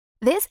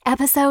This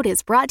episode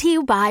is brought to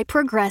you by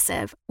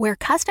Progressive, where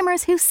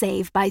customers who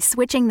save by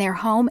switching their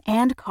home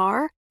and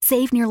car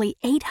save nearly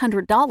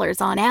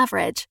 $800 on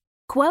average.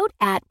 Quote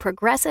at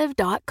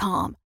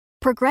Progressive.com.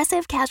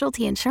 Progressive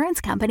Casualty Insurance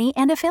Company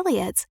and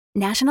Affiliates.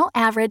 National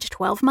average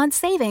 12-month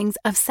savings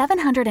of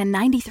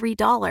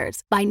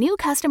 $793 by new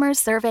customers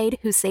surveyed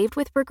who saved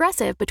with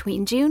Progressive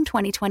between June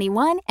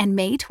 2021 and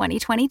May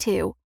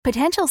 2022.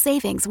 Potential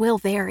savings will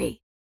vary.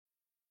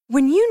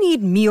 When you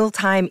need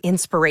mealtime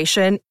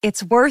inspiration,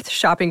 it's worth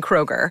shopping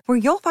Kroger, where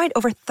you'll find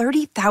over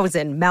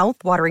 30,000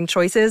 mouth-watering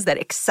choices that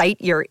excite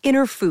your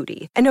inner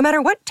foodie. And no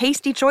matter what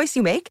tasty choice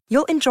you make,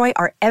 you'll enjoy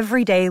our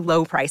everyday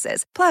low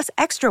prices, plus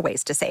extra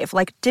ways to save,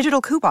 like digital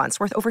coupons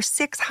worth over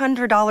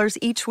 $600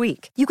 each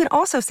week. You can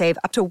also save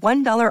up to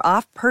 $1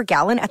 off per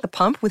gallon at the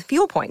pump with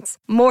fuel points.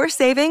 More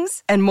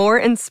savings and more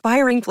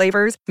inspiring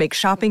flavors make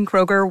shopping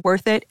Kroger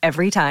worth it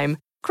every time.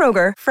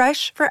 Kroger,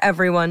 fresh for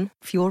everyone.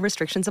 Fuel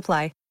restrictions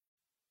apply.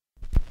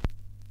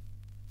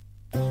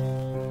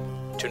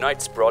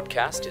 Tonight's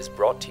broadcast is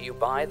brought to you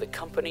by the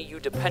company you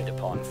depend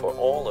upon for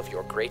all of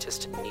your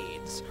greatest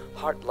needs,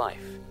 Heart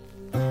Life.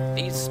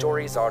 These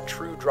stories are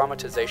true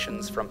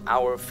dramatizations from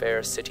our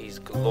fair city's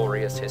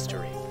glorious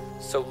history.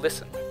 So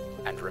listen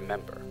and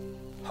remember,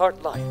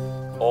 Heart Life,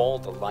 all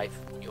the life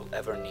you'll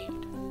ever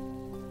need.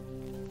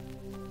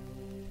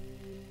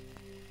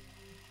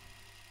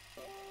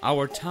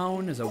 Our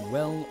town is a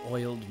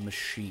well-oiled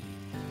machine.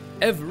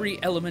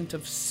 Every element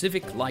of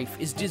civic life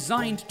is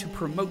designed to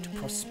promote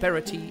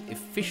prosperity,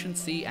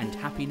 efficiency, and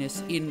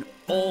happiness in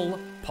all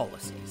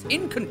policies,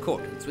 in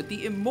concordance with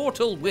the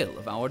immortal will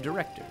of our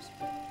directors.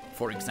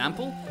 For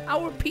example,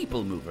 our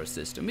people mover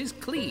system is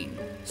clean,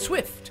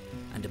 swift,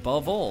 and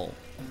above all,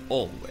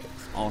 always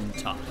on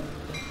time.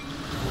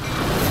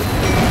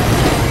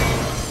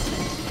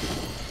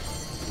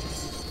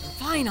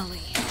 Finally.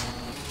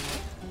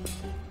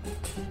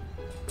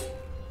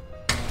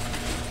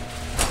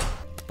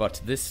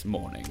 But this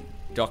morning,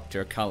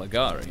 Dr.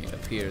 Caligari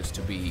appears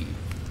to be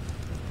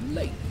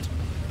late.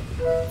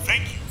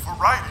 Thank you for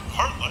riding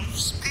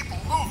Heartlife's People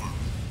Mover.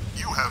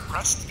 You have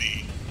pressed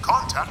the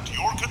Contact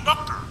Your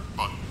Conductor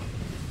button.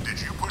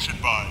 Did you push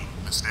it by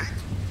mistake?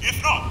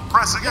 If not,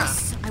 press again.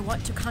 Yes, I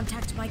want to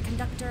contact my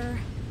conductor.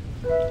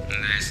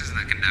 This isn't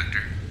the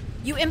conductor.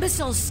 You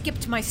imbeciles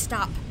skipped my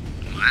stop.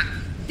 What?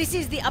 This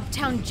is the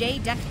Uptown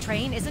J-Deck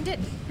train, isn't it?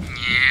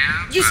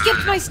 Yeah. You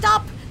skipped my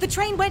stop! The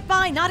train went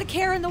by, not a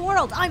care in the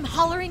world. I'm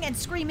hollering and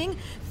screaming.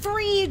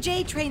 3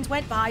 J trains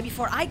went by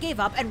before I gave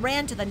up and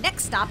ran to the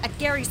next stop at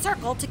Gary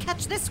Circle to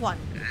catch this one.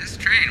 This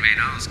train made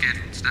all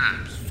scheduled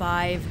stops.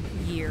 5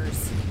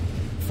 years.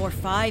 For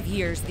 5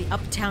 years, the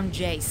Uptown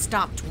J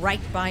stopped right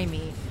by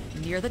me,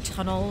 near the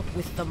tunnel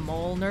with the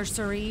mole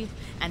nursery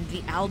and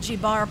the algae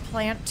bar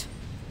plant.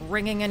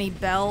 Ringing any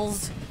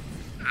bells?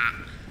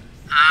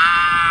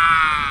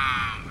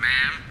 Oh,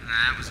 ma'am,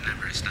 that was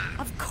never a stop.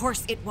 Of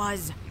course it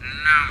was.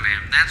 No,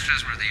 ma'am, that's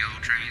just where the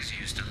old trains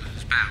used to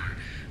lose power.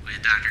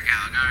 With Dr.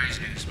 Caligari's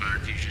new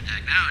smart fusion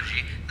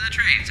technology, the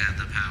trains have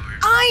the power.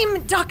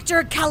 I'm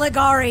Dr.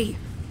 Caligari!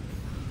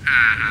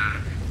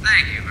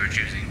 Thank you for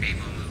choosing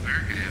People Mover.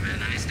 Have a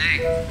nice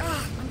day.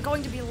 I'm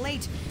going to be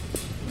late.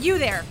 You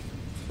there,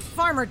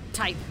 farmer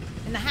type,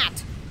 in the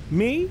hat.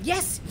 Me?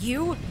 Yes,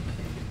 you.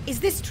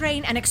 Is this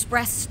train an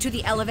express to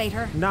the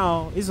elevator?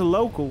 No, it's a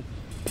local.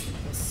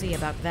 We'll see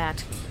about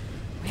that.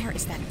 Where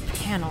is that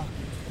panel?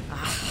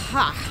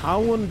 Aha! I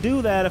wouldn't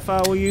do that if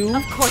I were you.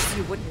 Of course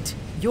you wouldn't.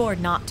 You're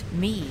not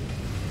me.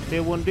 They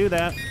wouldn't do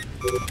that.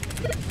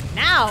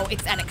 Now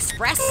it's an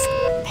express.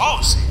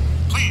 Policy.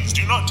 Please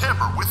do not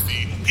tamper with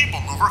the People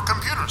Mover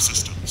computer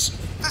systems.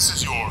 This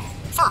is your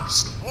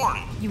first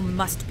warning. You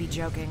must be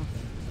joking.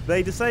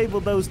 They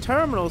disabled those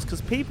terminals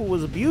because people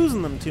was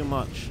abusing them too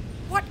much.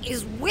 What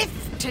is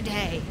with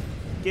today?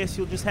 Guess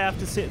you'll just have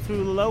to sit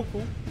through the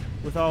local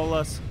with all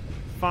us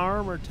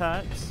farmer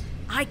types.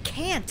 I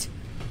can't.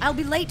 I'll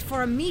be late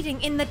for a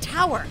meeting in the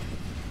tower.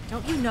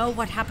 Don't you know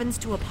what happens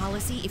to a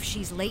policy if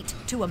she's late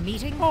to a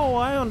meeting? Oh,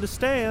 I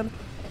understand.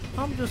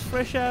 I'm just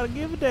fresh out of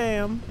give a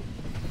damn.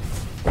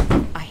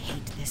 I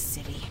hate this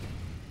city.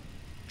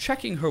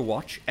 Checking her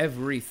watch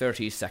every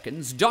 30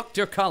 seconds,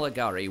 Dr.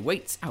 Caligari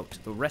waits out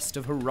the rest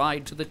of her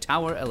ride to the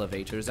tower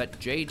elevators at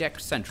J-Deck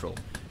Central.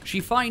 She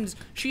finds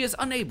she is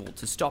unable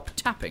to stop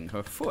tapping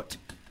her foot.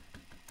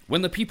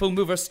 When the People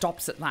Mover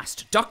stops at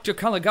last, Dr.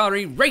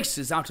 Caligari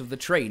races out of the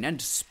train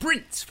and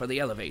sprints for the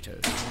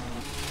elevators.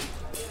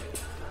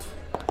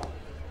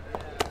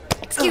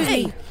 Excuse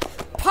me.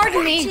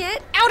 Pardon me.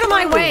 Out of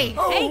my way.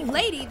 Hey,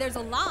 lady, there's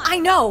a line. I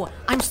know.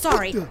 I'm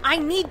sorry. I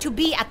need to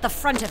be at the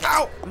front of it.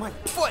 Ow! My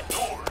foot!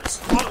 Doors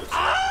closed.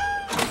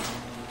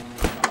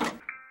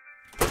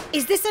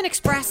 Is this an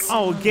express?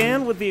 Oh,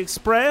 again with the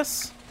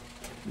express?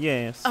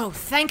 Yes. Oh,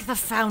 thank the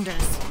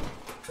founders.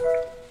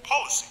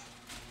 Policy.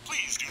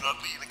 Please do not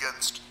lean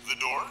against the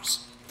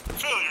doors.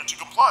 Failure to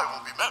comply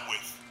will be met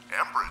with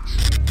amberage.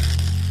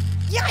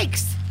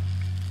 Yikes!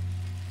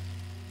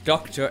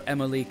 Dr.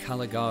 Emily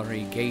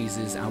Caligari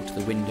gazes out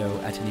the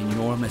window at an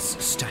enormous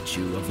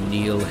statue of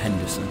Neil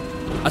Henderson.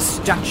 A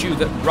statue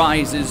that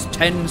rises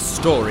 10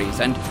 stories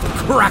and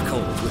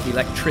crackles with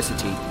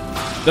electricity.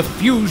 The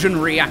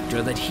fusion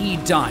reactor that he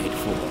died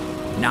for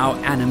now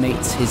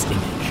animates his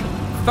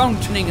image,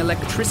 fountaining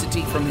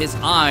electricity from his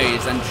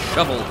eyes and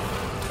shovel.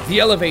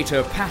 The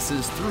elevator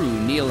passes through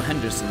Neil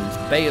Henderson's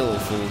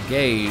baleful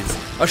gaze,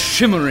 a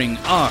shimmering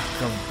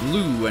arc of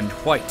blue and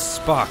white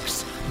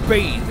sparks,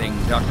 bathing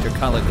Dr.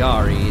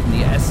 Caligari in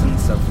the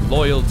essence of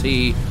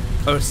loyalty,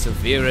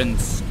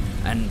 perseverance,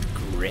 and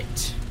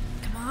grit.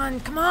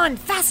 Come on,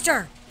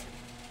 faster!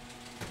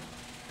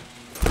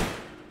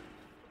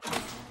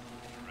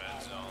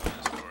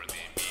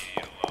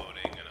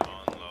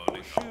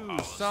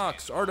 Shoes,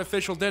 socks,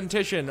 artificial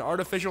dentition,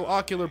 artificial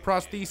ocular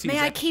prostheses. May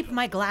I keep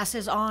my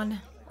glasses on?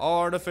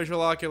 All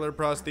artificial ocular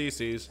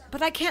prostheses.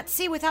 But I can't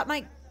see without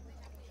my...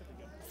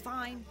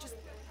 Fine, just...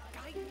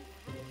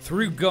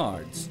 Through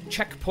guards,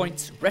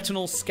 checkpoints,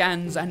 retinal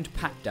scans, and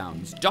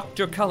pat-downs,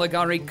 Dr.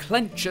 Caligari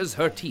clenches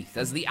her teeth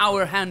as the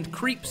hour hand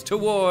creeps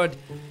toward...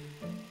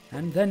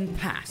 and then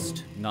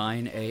past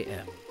 9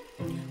 a.m.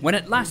 When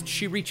at last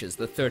she reaches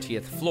the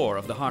 30th floor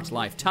of the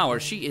HeartLife Tower,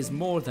 she is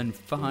more than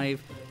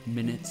 5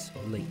 minutes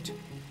late.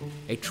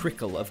 A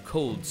trickle of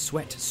cold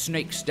sweat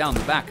snakes down the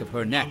back of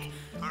her neck,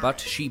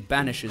 but she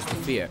banishes the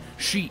fear.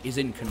 She is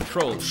in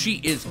control. She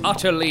is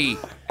utterly...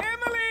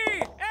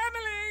 Emily!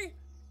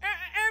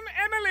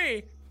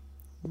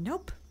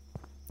 Nope.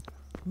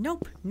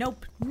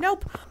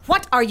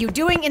 What are you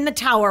doing in the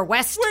tower,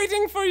 West?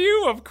 Waiting for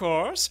you, of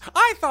course.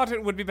 I thought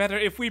it would be better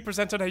if we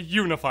presented a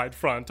unified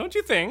front, don't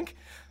you think?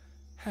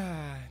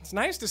 It's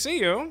nice to see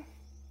you.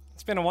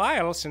 It's been a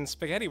while since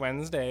Spaghetti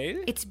Wednesday.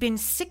 It's been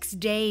 6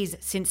 days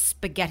since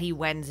Spaghetti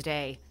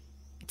Wednesday.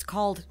 It's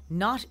called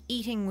Not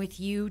Eating With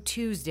You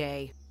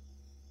Tuesday.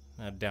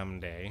 A dumb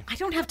day. I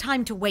don't have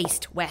time to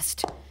waste,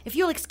 West. If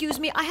you'll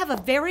excuse me, I have a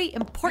very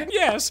important...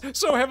 Yes,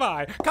 so have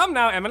I. Come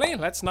now, Emily.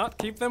 Let's not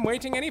keep them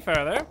waiting any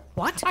further.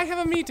 What? I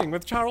have a meeting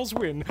with Charles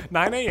Wynn,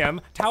 9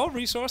 a.m., Tower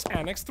Resource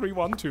Annex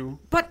 312.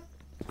 But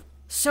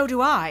so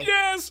do I.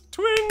 Yes,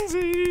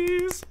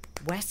 twinsies.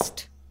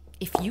 West,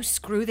 if you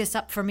screw this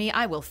up for me,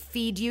 I will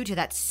feed you to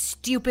that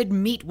stupid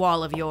meat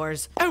wall of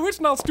yours. Oh,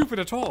 it's not stupid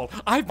at all.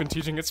 I've been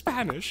teaching it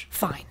Spanish.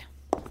 Fine.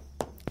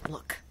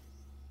 Look,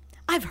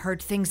 I've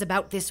heard things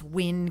about this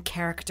Wynn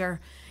character.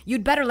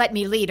 You'd better let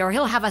me lead, or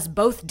he'll have us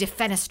both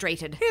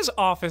defenestrated. His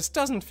office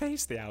doesn't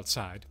face the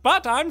outside,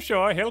 but I'm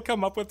sure he'll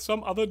come up with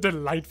some other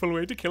delightful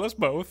way to kill us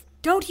both.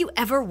 Don't you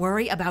ever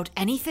worry about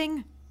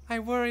anything? I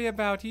worry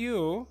about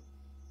you.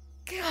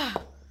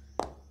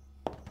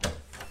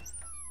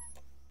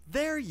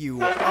 There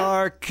you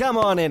are. Come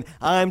on in.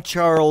 I'm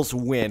Charles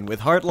Wynn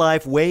with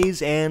HeartLife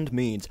Ways and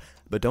Means.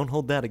 But don't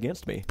hold that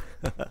against me.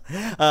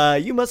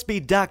 You must be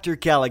Dr.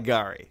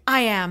 Caligari.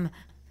 I am.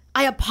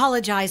 I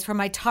apologize for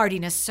my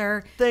tardiness,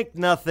 sir. Think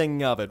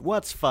nothing of it.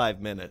 What's 5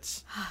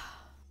 minutes?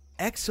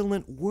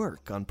 Excellent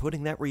work on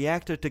putting that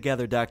reactor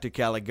together, Dr.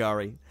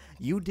 Caligari.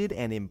 You did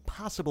an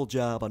impossible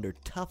job under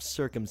tough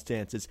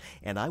circumstances,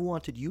 and I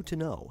wanted you to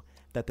know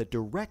that the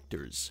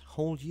directors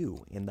hold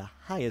you in the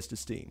highest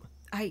esteem.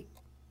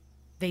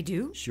 They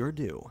do? Sure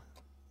do.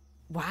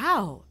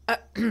 Wow.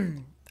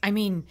 I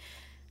mean...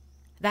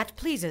 that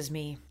pleases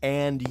me.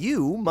 And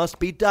you must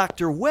be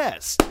Dr.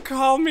 West.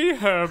 Call me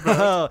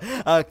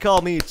Herbert.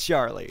 Call me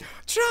Charlie.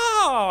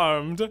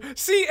 Charmed!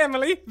 See,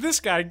 Emily, this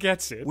guy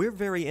gets it. We're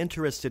very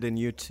interested in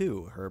you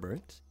too,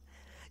 Herbert.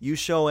 You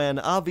show an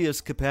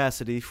obvious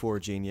capacity for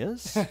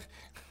genius.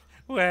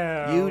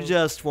 Well... you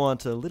just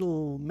want a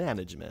little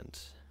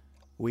management.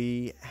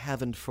 We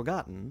haven't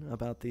forgotten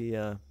about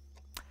the,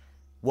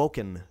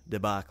 Woken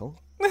debacle.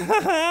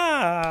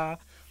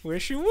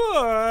 Wish you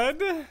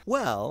would.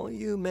 Well,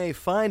 you may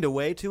find a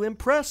way to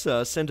impress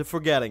us into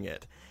forgetting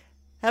it.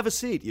 Have a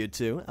seat, you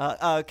two.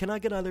 Can I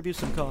get either of you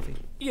some coffee?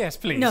 Yes,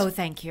 please. No,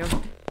 thank you.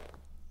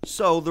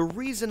 So, the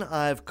reason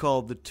I've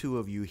called the two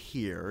of you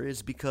here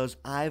is because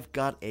I've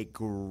got a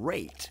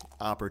great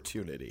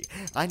opportunity.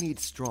 I need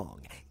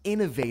strong,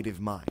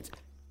 innovative minds.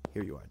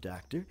 Here you are,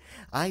 Doctor.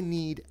 I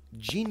need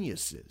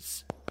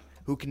geniuses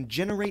who can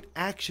generate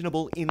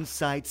actionable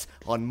insights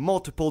on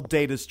multiple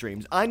data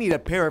streams. I need a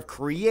pair of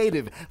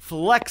creative,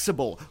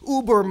 flexible,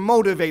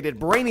 uber-motivated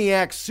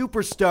brainiac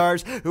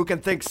superstars who can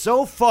think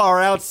so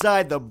far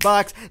outside the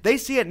box, they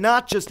see it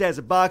not just as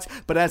a box,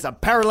 but as a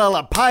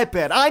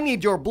parallelepiped. I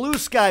need your blue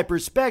sky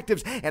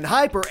perspectives and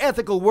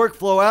hyper-ethical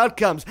workflow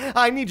outcomes.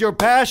 I need your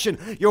passion,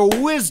 your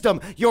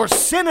wisdom, your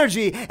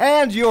synergy,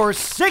 and your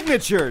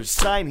signatures.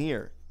 Sign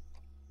here.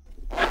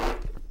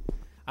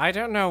 I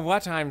don't know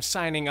what I'm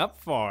signing up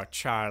for,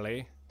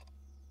 Charlie.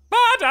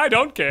 But I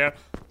don't care.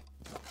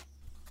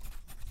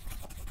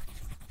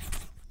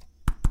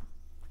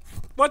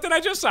 What did I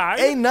just sign?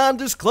 A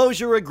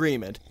non-disclosure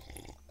agreement.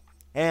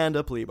 And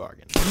a plea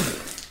bargain.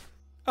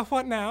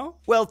 What now?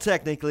 Well,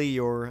 technically,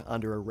 you're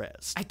under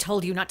arrest. I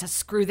told you not to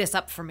screw this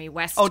up for me,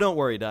 West. Oh, don't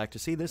worry, Doctor.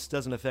 See, this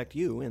doesn't affect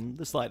you in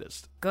the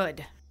slightest.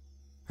 Good.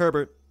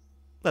 Herbert,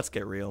 let's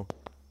get real.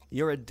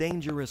 You're a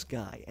dangerous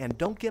guy, and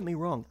don't get me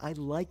wrong, I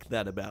like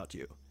that about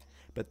you.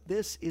 But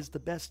this is the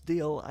best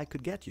deal I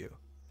could get you.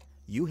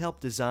 You help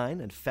design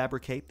and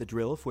fabricate the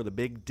drill for the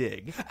big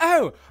dig.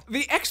 Oh,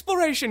 the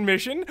exploration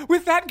mission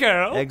with that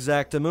girl?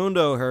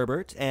 Exactamundo,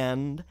 Herbert,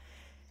 and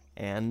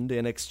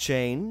in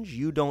exchange,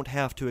 you don't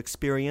have to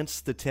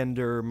experience the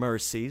tender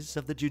mercies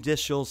of the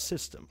judicial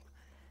system.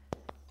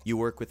 You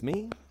work with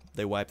me,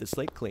 they wipe the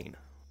slate clean.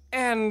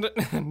 And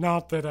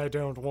not that I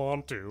don't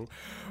want to,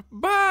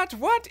 but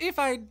what if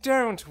I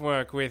don't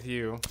work with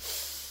you?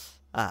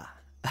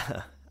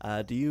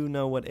 Do you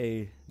know what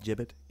a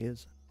gibbet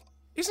is?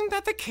 Isn't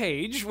that the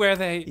cage where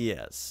they...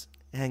 Yes,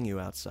 hang you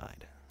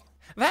outside.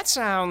 That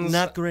sounds...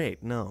 Not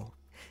great, no.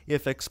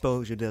 If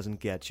exposure doesn't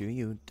get you,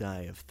 you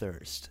die of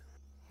thirst.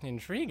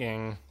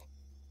 Intriguing.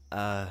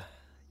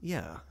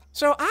 Yeah.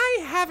 So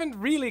I haven't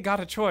really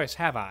got a choice,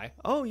 have I?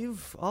 Oh,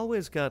 you've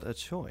always got a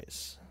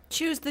choice.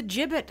 Choose the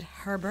gibbet,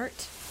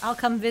 Herbert. I'll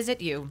come visit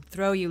you,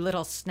 throw you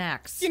little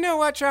snacks. You know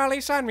what,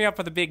 Charlie? Sign me up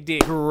for the big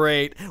dig.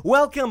 Great.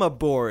 Welcome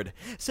aboard.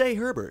 Say,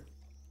 Herbert,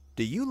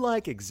 do you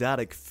like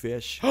exotic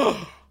fish?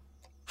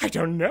 I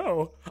don't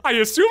know. I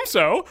assume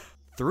so.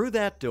 Through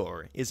that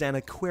door is an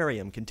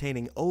aquarium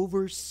containing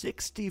over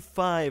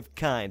 65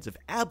 kinds of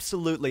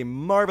absolutely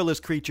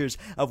marvelous creatures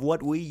of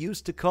what we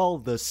used to call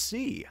the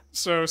sea.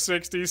 So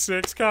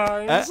 66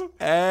 kinds?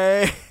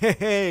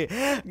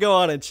 Hey, go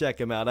on and check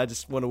him out. I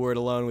just want a word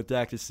alone with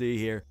Dr. C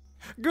here.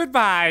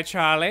 Goodbye,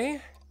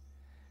 Charlie.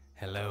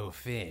 Hello,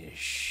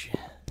 fish.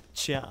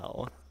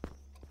 Ciao.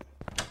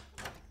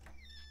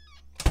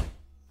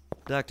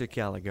 Dr.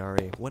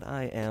 Caligari, what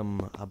I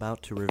am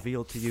about to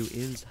reveal to you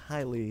is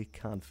highly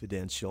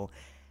confidential.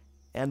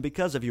 And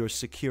because of your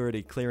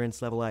security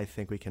clearance level, I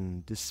think we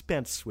can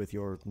dispense with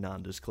your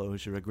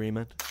non-disclosure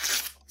agreement.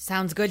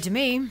 Sounds good to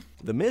me.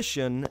 The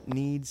mission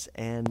needs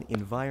an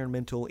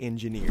environmental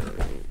engineer.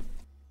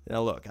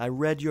 Now look, I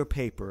read your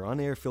paper on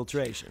air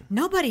filtration.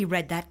 Nobody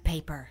read that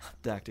paper.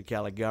 Dr.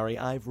 Caligari,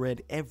 I've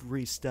read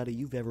every study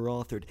you've ever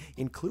authored,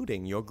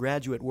 including your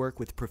graduate work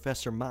with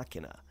Professor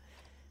Machina.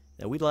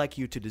 Now, we'd like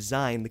you to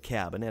design the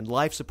cabin and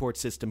life support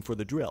system for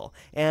the drill.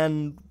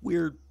 And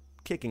we're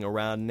kicking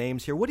around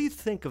names here. What do you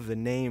think of the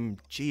name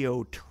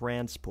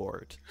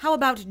Geotransport? How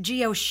about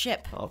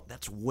Geoship? Oh,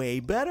 that's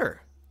way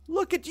better.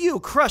 Look at you,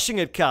 crushing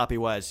it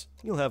copy-wise.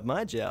 You'll have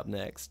my job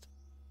next.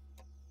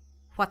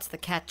 What's the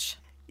catch?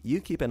 You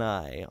keep an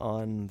eye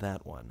on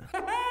that one.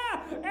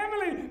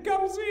 Emily,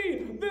 come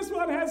see! This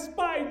one has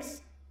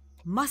spikes!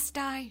 Must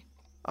I?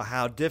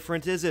 How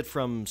different is it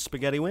from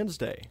Spaghetti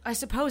Wednesday? I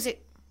suppose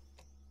it...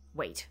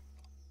 Wait.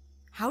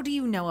 How do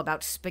you know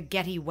about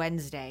Spaghetti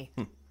Wednesday?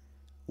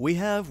 We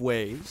have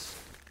ways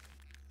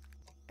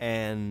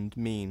and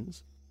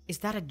means. Is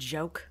that a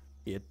joke?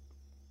 It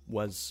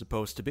was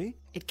supposed to be.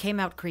 It came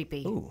out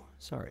creepy. Ooh,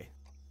 sorry.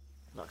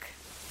 Look,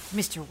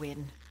 Mr.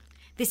 Wynn,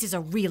 this is a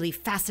really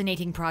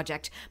fascinating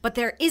project, but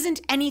there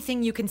isn't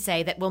anything you can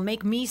say that will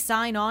make me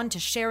sign on to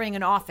sharing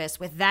an office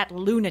with that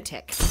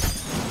lunatic.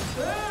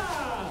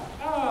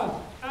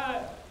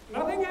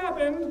 Nothing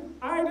happened.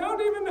 I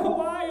don't even know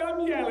why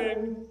I'm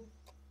yelling.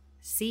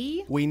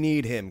 See? We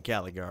need him,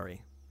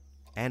 Caligari.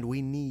 And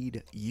we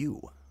need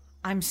you.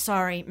 I'm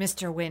sorry,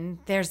 Mr. Wynn.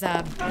 There's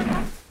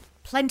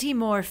plenty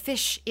more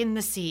fish in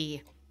the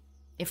sea.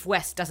 If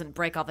West doesn't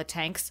break all the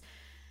tanks.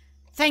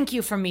 Thank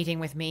you for meeting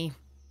with me.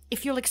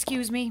 If you'll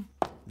excuse me.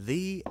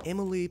 The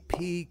Emily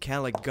P.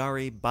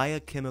 Caligari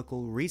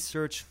Biochemical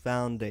Research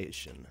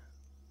Foundation.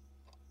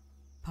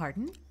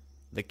 Pardon?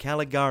 The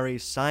Caligari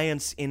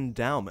Science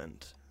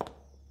Endowment.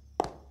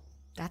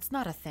 That's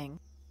not a thing.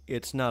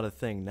 It's not a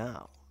thing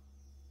now.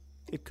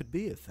 It could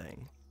be a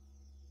thing.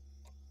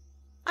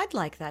 I'd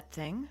like that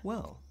thing.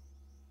 Well,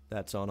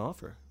 that's on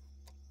offer.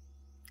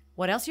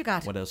 What else you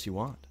got? What else you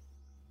want?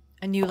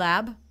 A new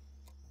lab?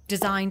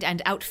 Designed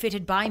and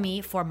outfitted by me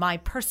for my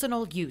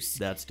personal use.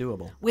 That's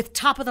doable. With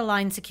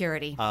top-of-the-line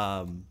security.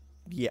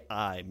 Yeah,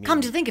 I mean...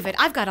 Come to think of it,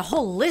 I've got a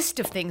whole list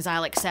of things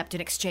I'll accept in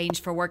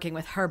exchange for working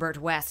with Herbert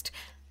West.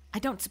 I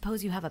don't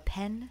suppose you have a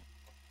pen?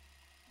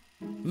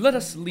 Let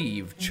us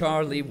leave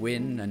Charlie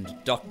Wynn and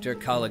Dr.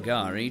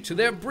 Caligari to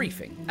their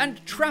briefing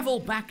and travel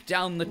back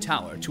down the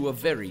tower to a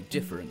very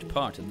different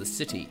part of the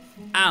city,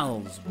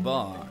 Al's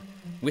Bar.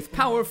 With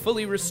power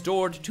fully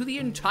restored to the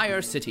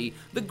entire city,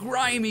 the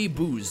grimy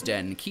booze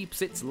den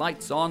keeps its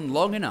lights on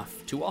long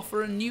enough to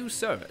offer a new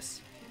service: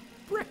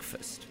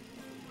 breakfast.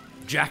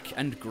 Jack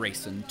and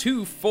Grayson,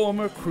 two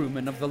former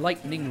crewmen of the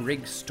Lightning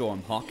Rig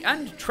Stormhawk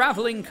and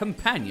traveling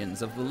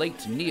companions of the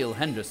late Neil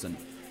Henderson,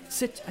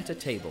 sit at a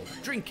table,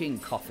 drinking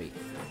coffee.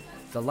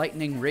 The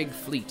Lightning Rig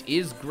fleet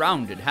is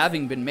grounded,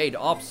 having been made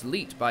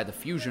obsolete by the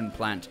fusion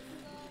plant.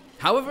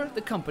 However,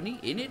 the company,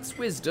 in its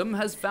wisdom,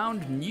 has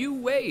found new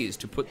ways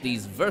to put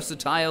these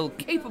versatile,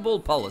 capable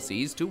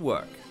policies to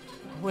work.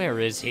 Where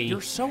is he?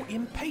 You're so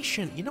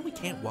impatient. You know he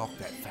can't walk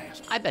that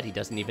fast. I bet he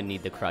doesn't even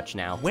need the crutch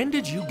now. When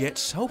did you get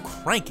so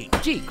cranky?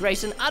 Gee,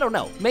 Grayson, I don't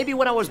know. Maybe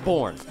when I was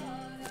born.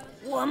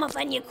 Warm up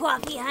on your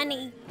coffee,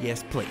 honey.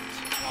 Yes, please.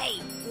 Hey,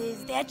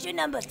 is that your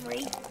number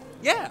 3?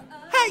 Yeah.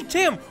 Hey,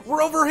 Tim,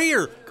 we're over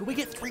here. Could we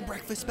get 3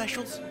 breakfast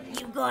specials?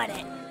 You got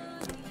it.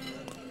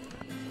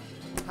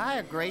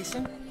 Hiya,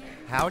 Grayson.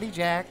 Howdy,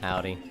 Jack.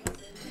 Howdy.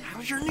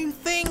 How's your new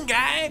thing,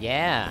 guy?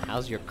 Yeah,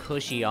 how's your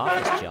cushy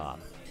office job?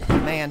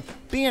 Man,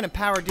 being a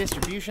power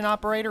distribution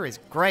operator is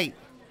great.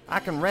 I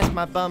can rest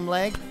my bum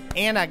leg,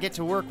 and I get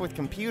to work with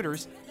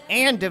computers,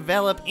 and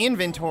develop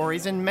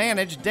inventories and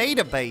manage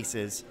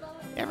databases.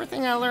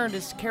 Everything I learned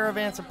as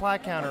Caravan Supply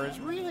Counter is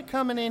really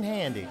coming in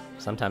handy.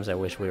 Sometimes I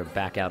wish we were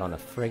back out on the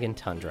friggin'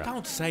 tundra.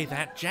 Don't say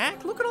that,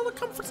 Jack. Look at all the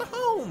comforts of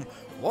home.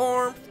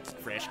 Warmth,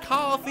 fresh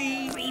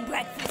coffee. 3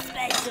 breakfast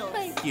specials.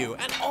 Thank you.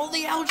 And all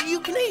the algae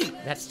you can eat.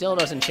 That still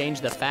doesn't change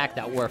the fact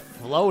that we're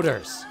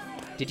floaters.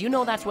 Did you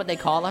know that's what they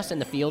call us in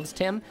the fields,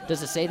 Tim?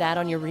 Does it say that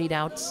on your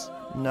readouts?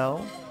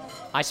 No.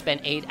 I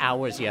spent 8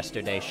 hours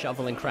yesterday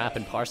shoveling crap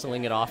and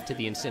parceling it off to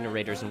the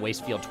incinerators in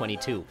Wastefield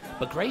 22.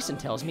 But Grayson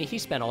tells me he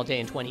spent all day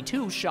in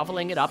 22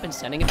 shoveling it up and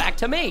sending it back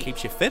to me.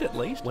 Keeps you fit, at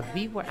least. When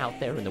we were out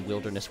there in the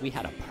wilderness, we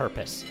had a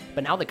purpose.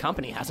 But now the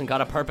company hasn't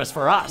got a purpose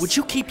for us. Would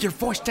you keep your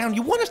voice down?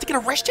 You want us to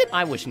get arrested?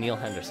 I wish Neil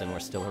Henderson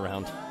were still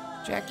around.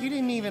 Jack, you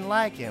didn't even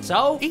like him.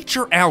 So? Eat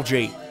your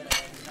algae.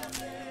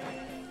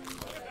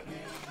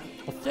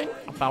 The thing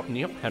about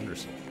Neil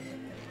Henderson,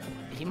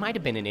 he might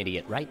have been an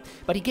idiot, right?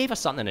 But he gave us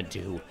something to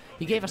do.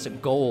 He gave us a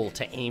goal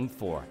to aim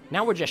for.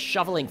 Now we're just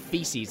shoveling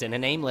feces in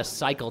an aimless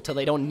cycle till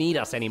they don't need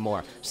us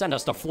anymore. Send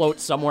us to float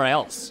somewhere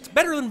else. It's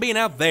better than being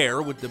out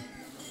there with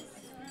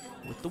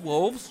the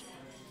wolves.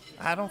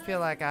 I don't feel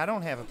like I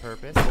don't have a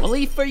purpose.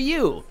 Bully for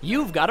you.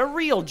 You've got a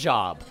real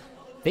job.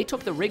 They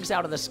took the rigs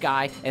out of the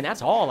sky, and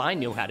that's all I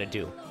knew how to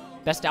do.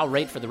 Best out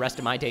rate for the rest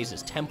of my days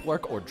is temp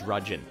work or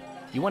drudging.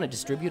 You want to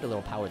distribute a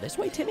little power this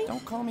way, Timmy?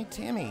 Don't call me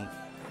Timmy.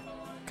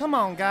 Come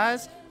on,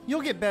 guys.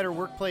 You'll get better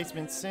work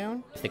placements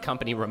soon. If the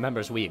company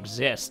remembers we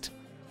exist.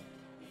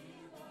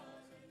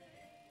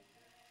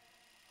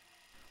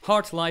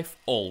 HeartLife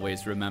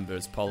always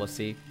remembers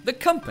policy. The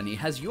company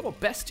has your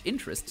best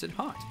interests at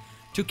heart,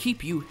 to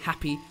keep you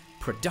happy,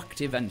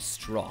 productive, and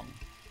strong.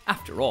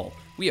 After all,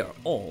 we are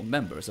all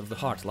members of the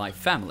HeartLife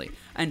family,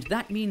 and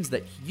that means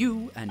that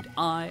you and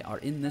I are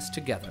in this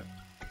together.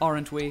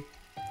 Aren't we?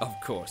 Of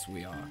course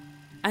we are.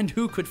 And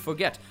who could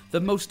forget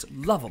the most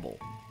lovable,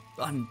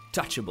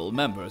 untouchable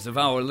members of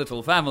our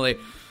little family,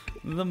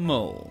 the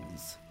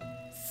moles.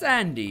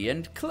 Sandy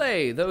and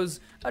Clay, those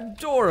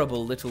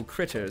adorable little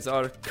critters,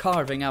 are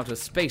carving out a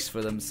space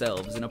for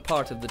themselves in a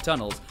part of the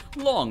tunnels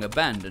long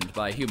abandoned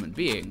by human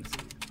beings.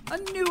 A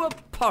new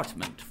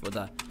apartment for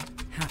the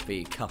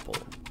happy couple.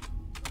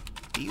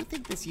 Do you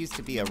think this used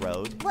to be a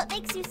road? What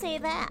makes you say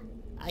that?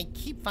 I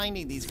keep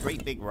finding these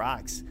great big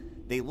rocks.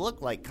 They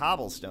look like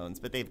cobblestones,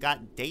 but they've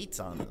got dates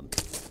on them.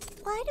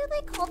 Why do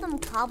they call them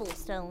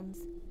cobblestones?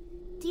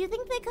 Do you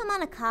think they come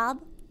on a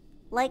cob?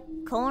 Like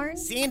corn?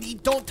 Sandy,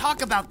 don't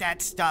talk about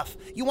that stuff.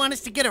 You want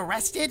us to get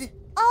arrested?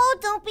 Oh,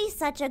 don't be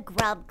such a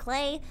grub,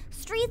 Clay.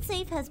 Street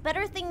Safe has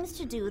better things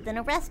to do than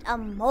arrest a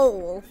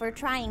mole for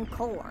trying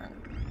corn.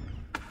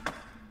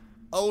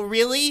 Oh,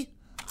 really?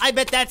 I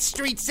bet that's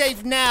Street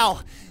Safe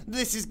now.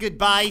 This is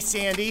goodbye,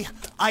 Sandy.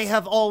 I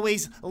have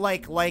always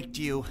liked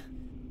you.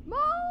 Mole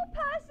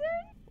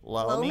person?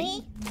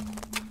 Lomi?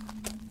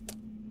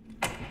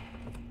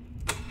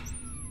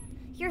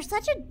 You're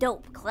such a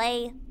dope,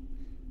 Clay.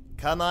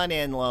 Come on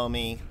in,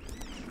 Lomi.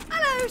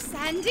 Hello,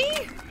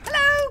 Sandy.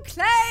 Hello,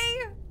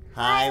 Clay.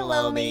 Hi,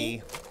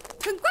 Lomi.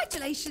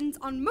 Congratulations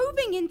on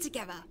moving in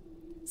together.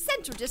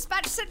 Central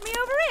Dispatch sent me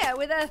over here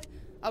with a...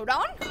 Hold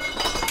on.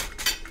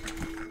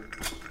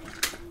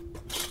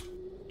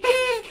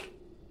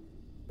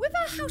 With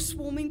a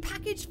housewarming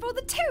package for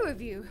the two of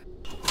you.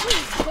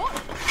 We've got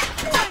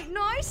quite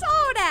nice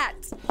hard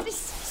hats. This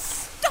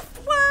stuffed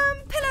worm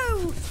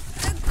pillow.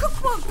 A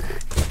cookbook.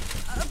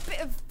 A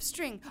bit of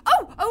string.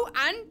 Oh,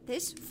 and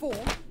this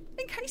form,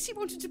 in case you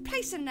wanted to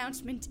place an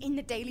announcement in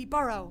the Daily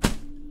Borough.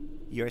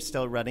 You're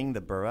still running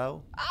the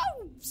borough?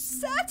 Oh,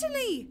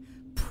 certainly.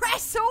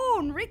 Press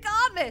on,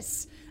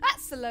 regardless.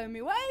 That's the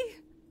Lomi way.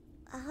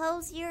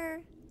 How's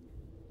your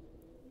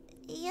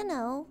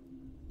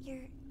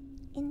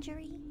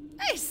injury?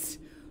 It's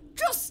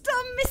just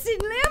a missing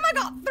limb. I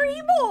got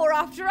 3 more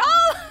after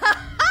all.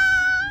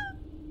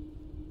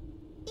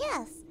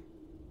 Yes.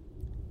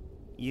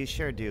 You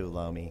sure do,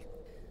 Lomi.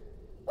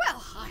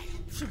 Well, I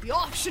should be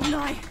off, shouldn't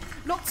I?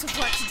 Lots of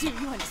work to do,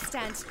 you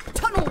understand.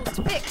 Tunnels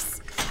to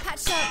fix,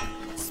 patch up,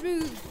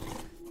 smooth.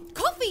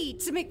 Coffee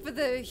to make for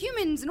the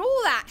humans and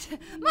all that.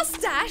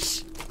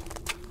 Mustache.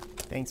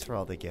 Thanks for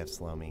all the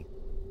gifts, Lomi.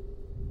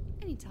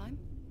 Anytime.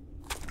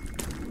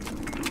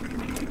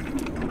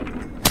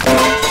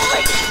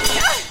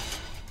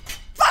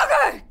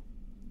 Bugger!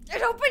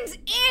 It opens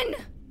in!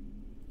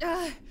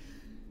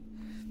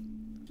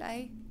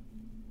 Clay,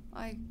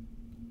 I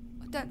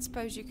don't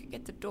suppose you could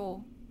get the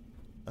door.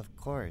 Of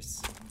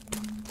course.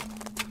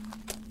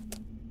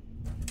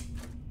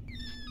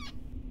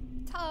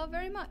 Ta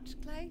very much,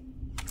 Clay.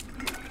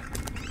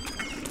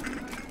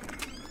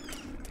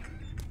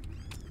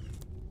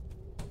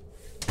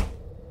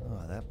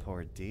 Oh, that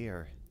poor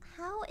deer.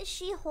 How is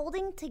she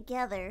holding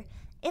together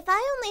If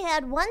I only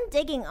had one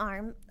digging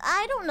arm,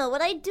 I don't know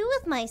what I'd do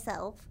with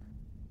myself.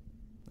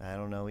 I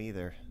don't know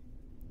either.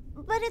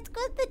 But it's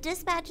good the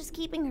dispatch is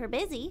keeping her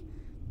busy.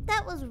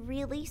 That was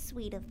really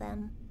sweet of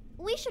them.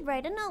 We should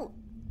write a note.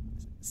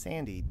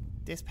 Sandy,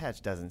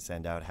 dispatch doesn't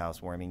send out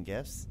housewarming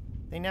gifts.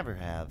 They never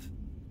have.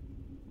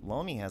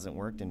 Lomi hasn't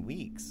worked in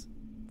weeks.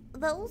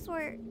 Those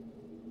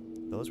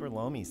were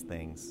Lomi's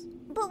things.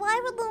 But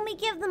why would Lomi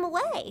give them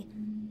away?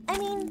 I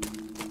mean,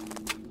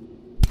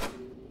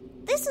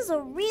 this is a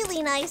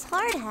really nice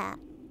hard hat.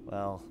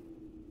 Well,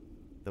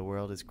 the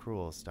world is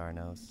cruel,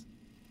 Starnose.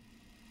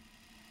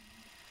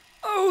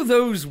 Oh,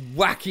 those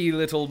wacky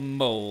little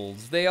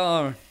moles. They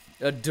are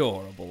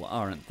adorable,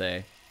 aren't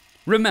they?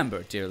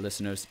 Remember, dear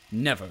listeners,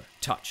 never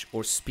touch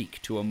or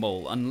speak to a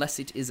mole unless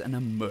it is an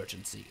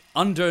emergency.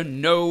 Under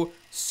no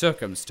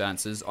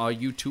circumstances are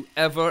you to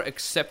ever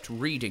accept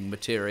reading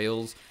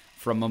materials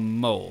from a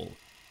mole,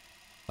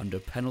 under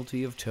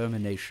penalty of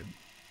termination.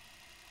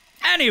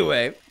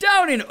 Anyway,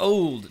 down in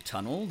Old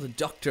Tunnel, the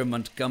Dr.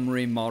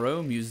 Montgomery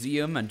Morrow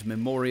Museum and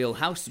Memorial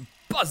House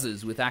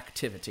buzzes with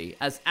activity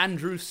as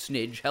Andrew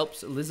Snidge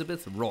helps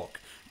Elizabeth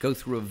Rourke go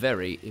through a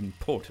very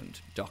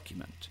important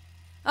document.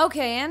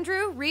 Okay,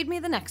 Andrew, read me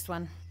the next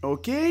one.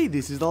 Okay,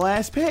 this is the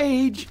last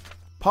page.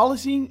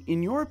 Policy,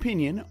 in your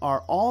opinion,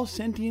 are all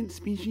sentient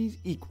species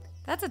equal?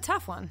 That's a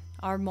tough one.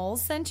 Are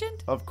moles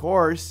sentient? Of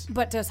course.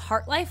 But does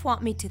Heartlife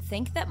want me to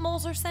think that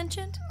moles are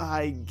sentient?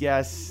 I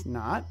guess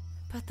not.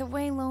 But the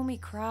way Lomi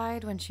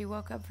cried when she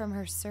woke up from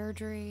her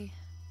surgery...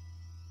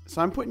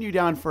 So I'm putting you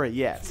down for a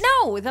yes.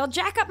 No, they'll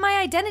jack up my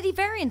identity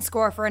variance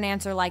score for an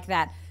answer like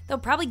that. They'll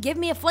probably give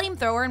me a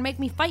flamethrower and make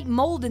me fight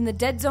mold in the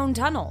dead zone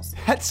tunnels.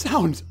 That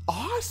sounds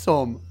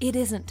awesome. It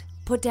isn't.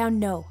 Put down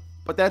no.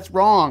 But that's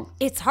wrong.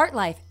 It's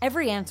Heartlife.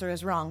 Every answer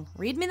is wrong.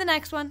 Read me the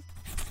next one.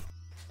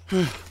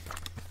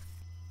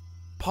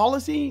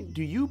 Policy,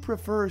 do you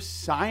prefer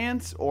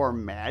science or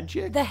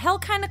magic? The hell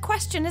kind of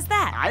question is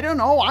that? I don't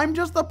know. I'm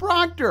just the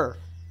proctor.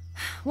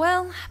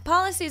 Well,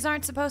 policies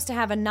aren't supposed to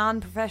have a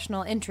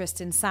non-professional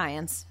interest in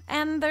science,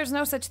 and there's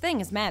no such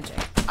thing as magic.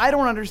 I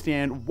don't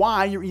understand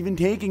why you're even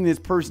taking this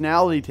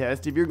personality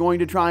test if you're going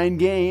to try and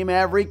game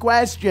every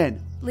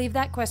question. Leave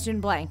that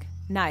question blank.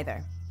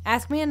 Neither.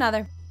 Ask me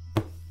another.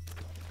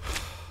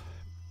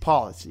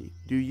 Policy,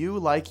 do you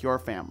like your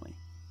family?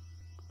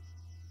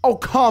 Oh,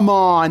 come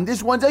on.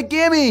 This one's a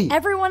gimme.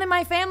 Everyone in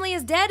my family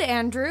is dead,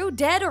 Andrew.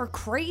 Dead or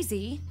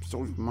crazy.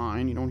 So's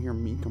mine. You don't hear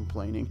me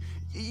complaining.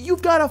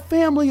 You've got a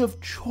family of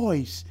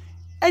choice.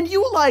 And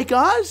you like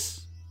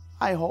us,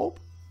 I hope.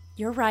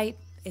 You're right.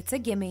 It's a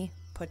gimme.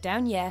 Put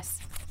down yes.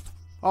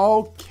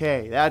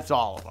 Okay, that's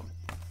all of them.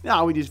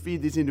 Now we just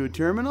feed this into a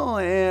terminal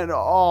and...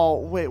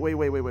 Oh, wait.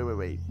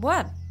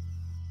 What?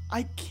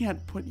 I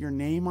can't put your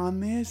name on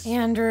this.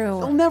 Andrew.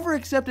 They'll never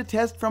accept a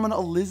test from an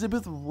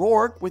Elizabeth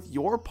Rourke with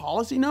your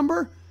policy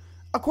number.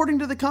 According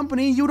to the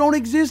company, you don't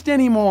exist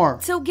anymore.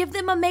 So give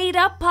them a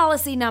made-up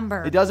policy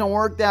number. It doesn't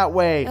work that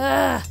way.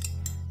 Ugh.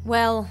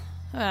 Well,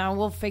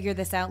 we'll figure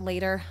this out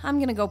later. I'm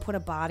gonna go put a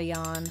body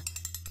on.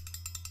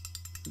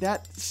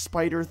 That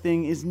spider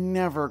thing is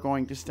never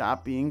going to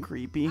stop being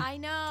creepy. I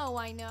know.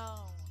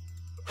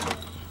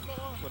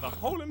 With a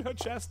hole in her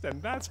chest,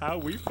 and that's how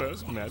we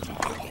first met.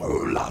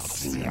 Hola,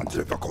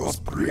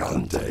 científicos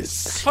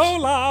brillantes.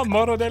 Hola,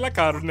 moro de la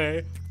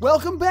carne.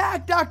 Welcome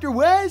back, Dr.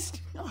 West.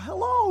 Oh,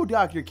 hello,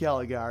 Dr.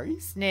 Caligari.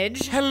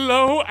 Snidge.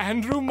 Hello,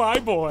 Andrew, my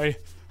boy.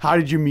 How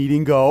did your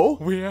meeting go?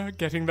 We're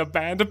getting the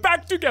band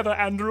back together,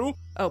 Andrew.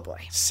 Oh, boy.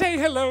 Say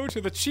hello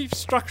to the Chief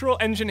Structural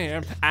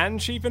Engineer and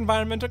Chief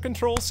Environmental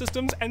Control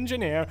Systems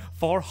Engineer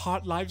for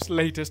Heartlife's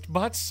latest,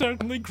 but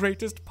certainly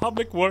greatest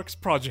public works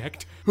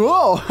project.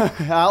 Oh,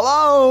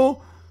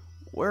 hello.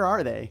 Where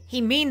are they?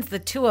 He means the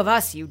two of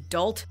us, you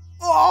dolt.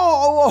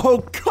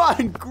 Oh,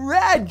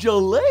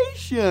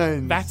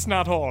 congratulations. That's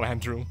not all,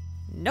 Andrew.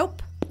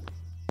 Nope.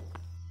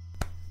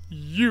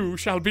 You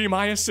shall be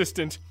my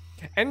assistant.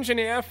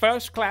 Engineer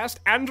First Class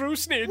Andrew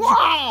Snidge.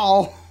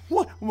 Wow!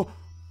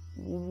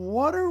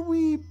 What are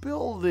we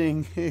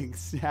building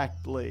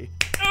exactly?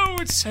 Oh,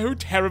 it's so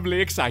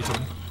terribly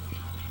exciting.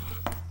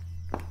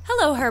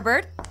 Hello,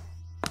 Herbert.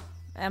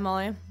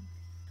 Emily.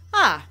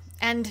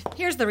 And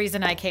here's the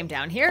reason I came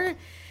down here.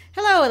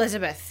 Hello,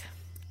 Elizabeth.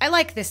 I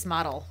like this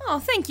model. Oh,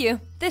 thank you.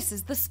 This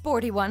is the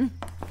sporty one.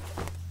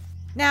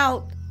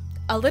 Now,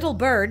 a little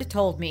bird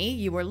told me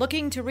you were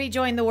looking to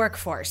rejoin the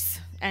workforce.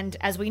 And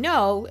as we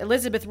know,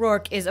 Elizabeth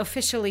Rourke is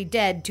officially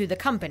dead to the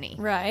company.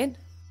 Right.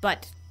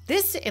 But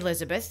this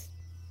Elizabeth,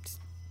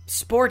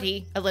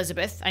 sporty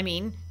Elizabeth,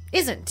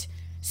 isn't.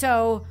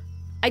 So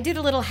I did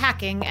a little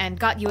hacking and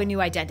got you a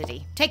new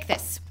identity. Take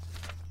this.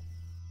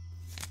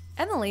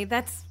 Emily,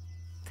 that's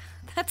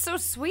so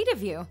sweet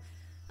of you.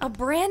 A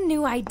brand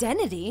new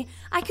identity?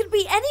 I could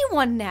be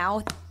anyone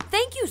now.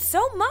 Thank you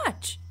so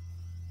much.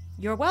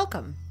 You're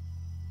welcome.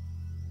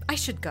 I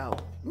should go.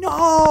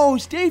 No,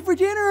 stay for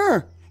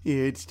dinner.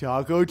 It's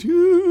Taco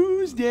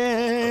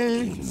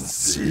Tuesday.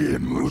 Sí,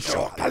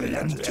 mucho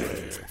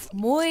caliente.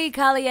 Muy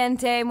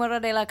caliente, moro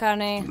de la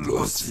carne.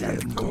 Lo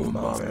siento,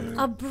 mami.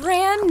 A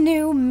brand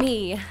new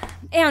me.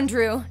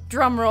 Andrew,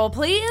 drum roll,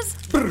 please.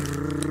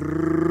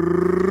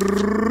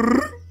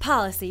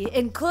 Policy.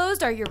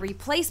 Enclosed are your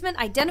replacement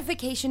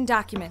identification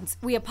documents.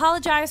 We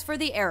apologize for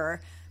the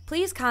error.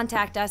 Please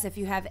contact us if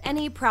you have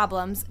any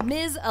problems.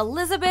 Ms.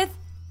 Elizabeth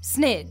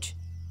Snidge.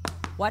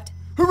 What?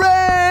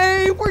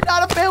 Hooray! We're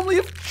not a family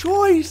of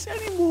choice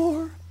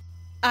anymore.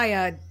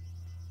 I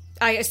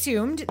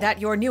assumed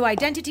that your new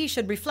identity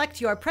should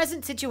reflect your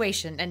present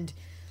situation, and,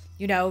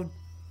 you know,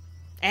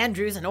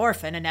 Andrew's an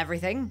orphan and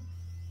everything.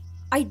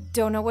 I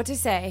don't know what to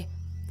say.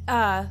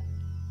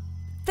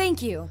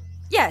 Thank you.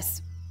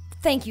 Yes,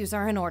 thank yous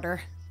are in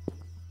order.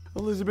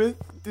 Elizabeth,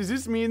 does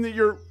this mean that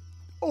you're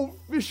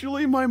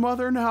officially my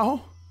mother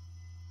now?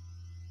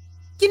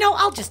 You know,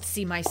 I'll just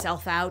see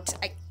myself out.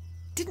 I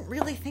didn't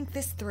really think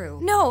this through.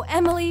 No,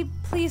 Emily,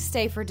 please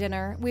stay for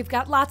dinner. We've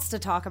got lots to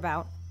talk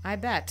about. I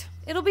bet.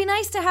 It'll be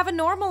nice to have a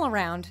normal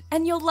around,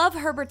 and you'll love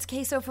Herbert's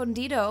queso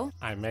fundido.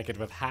 I make it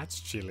with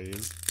hatch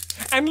chilies.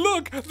 And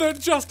look, they're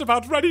just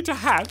about ready to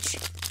hatch.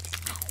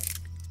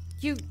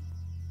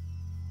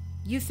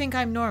 You think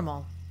I'm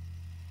normal?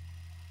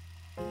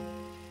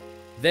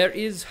 There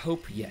is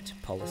hope yet,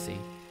 Policy.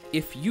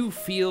 If you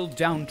feel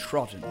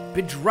downtrodden,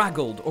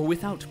 bedraggled, or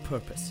without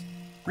purpose,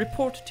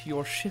 report to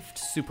your shift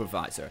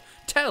supervisor.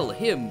 Tell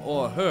him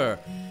or her,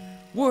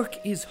 work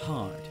is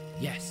hard,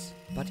 yes,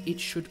 but it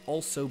should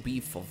also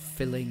be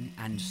fulfilling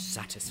and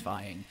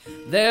satisfying.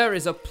 There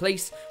is a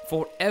place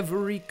for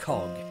every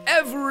cog,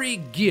 every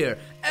gear,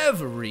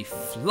 every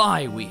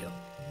flywheel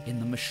in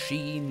the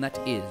machine that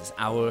is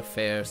our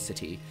fair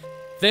city.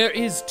 There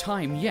is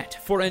time yet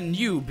for a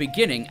new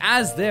beginning,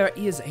 as there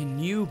is a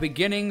new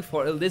beginning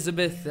for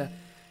Elizabeth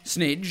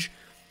Snidge,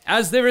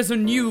 as there is a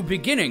new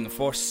beginning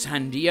for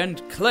Sandy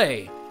and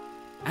Clay,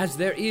 as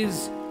there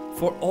is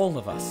for all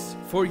of us,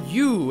 for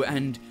you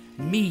and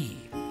me,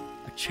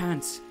 a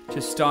chance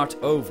to start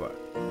over,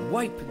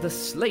 wipe the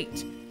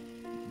slate,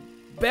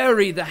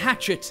 bury the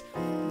hatchet,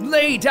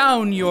 lay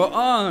down your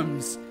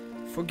arms,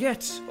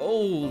 forget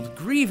old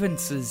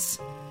grievances,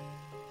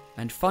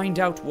 and find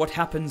out what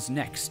happens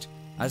next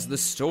as the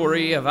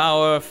story of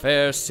our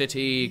fair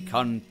city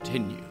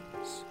continues.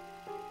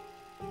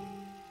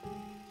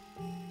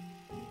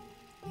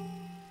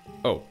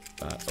 Oh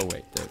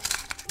wait,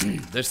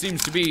 there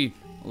seems to be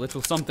a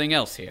little something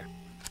else here.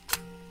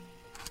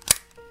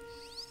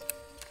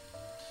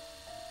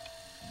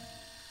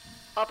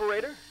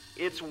 Operator,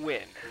 it's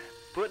Wynn.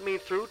 Put me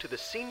through to the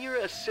senior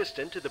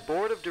assistant to the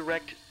board of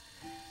direct...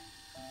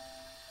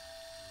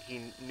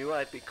 He knew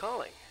I'd be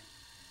calling.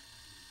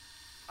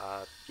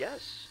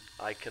 Yes,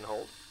 I can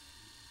hold.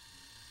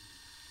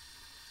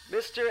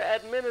 Mr.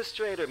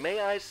 Administrator,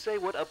 may I say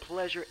what a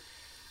pleasure...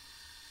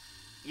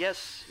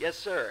 Yes,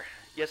 sir.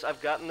 Yes,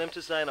 I've gotten them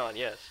to sign on,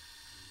 yes.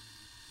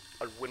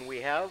 When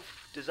we have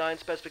design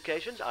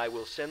specifications, I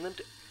will send them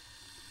to...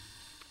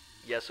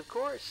 Yes, of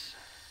course.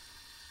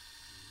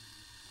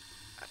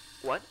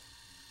 What?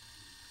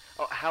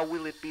 Oh, how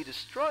will it be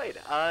destroyed?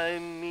 I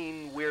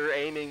mean, we're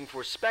aiming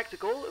for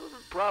spectacle,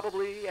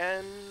 probably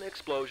an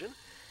explosion.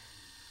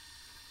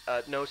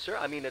 No, sir.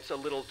 I mean, it's a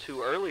little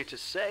too early to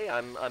say.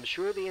 I'm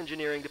sure the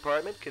engineering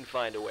department can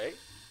find a way.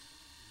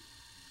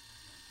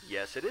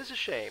 Yes, it is a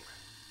shame.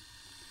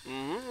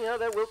 Yeah,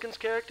 that Wilkins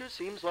character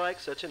seems like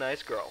such a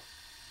nice girl.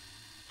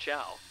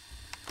 Ciao.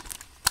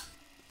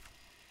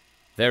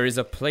 There is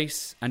a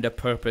place and a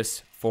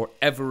purpose for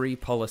every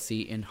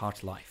policy in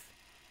Heart Life.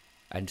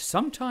 And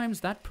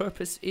sometimes that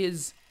purpose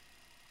is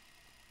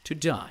to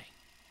die.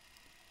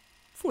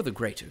 For the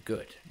greater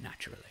good,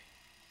 naturally.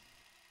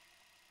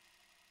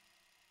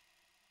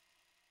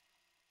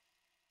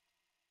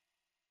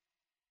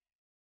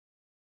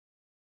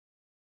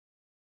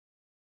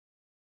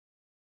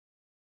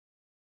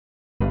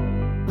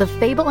 The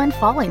Fable and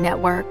Folly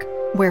Network,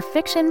 where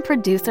fiction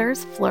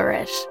producers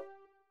flourish.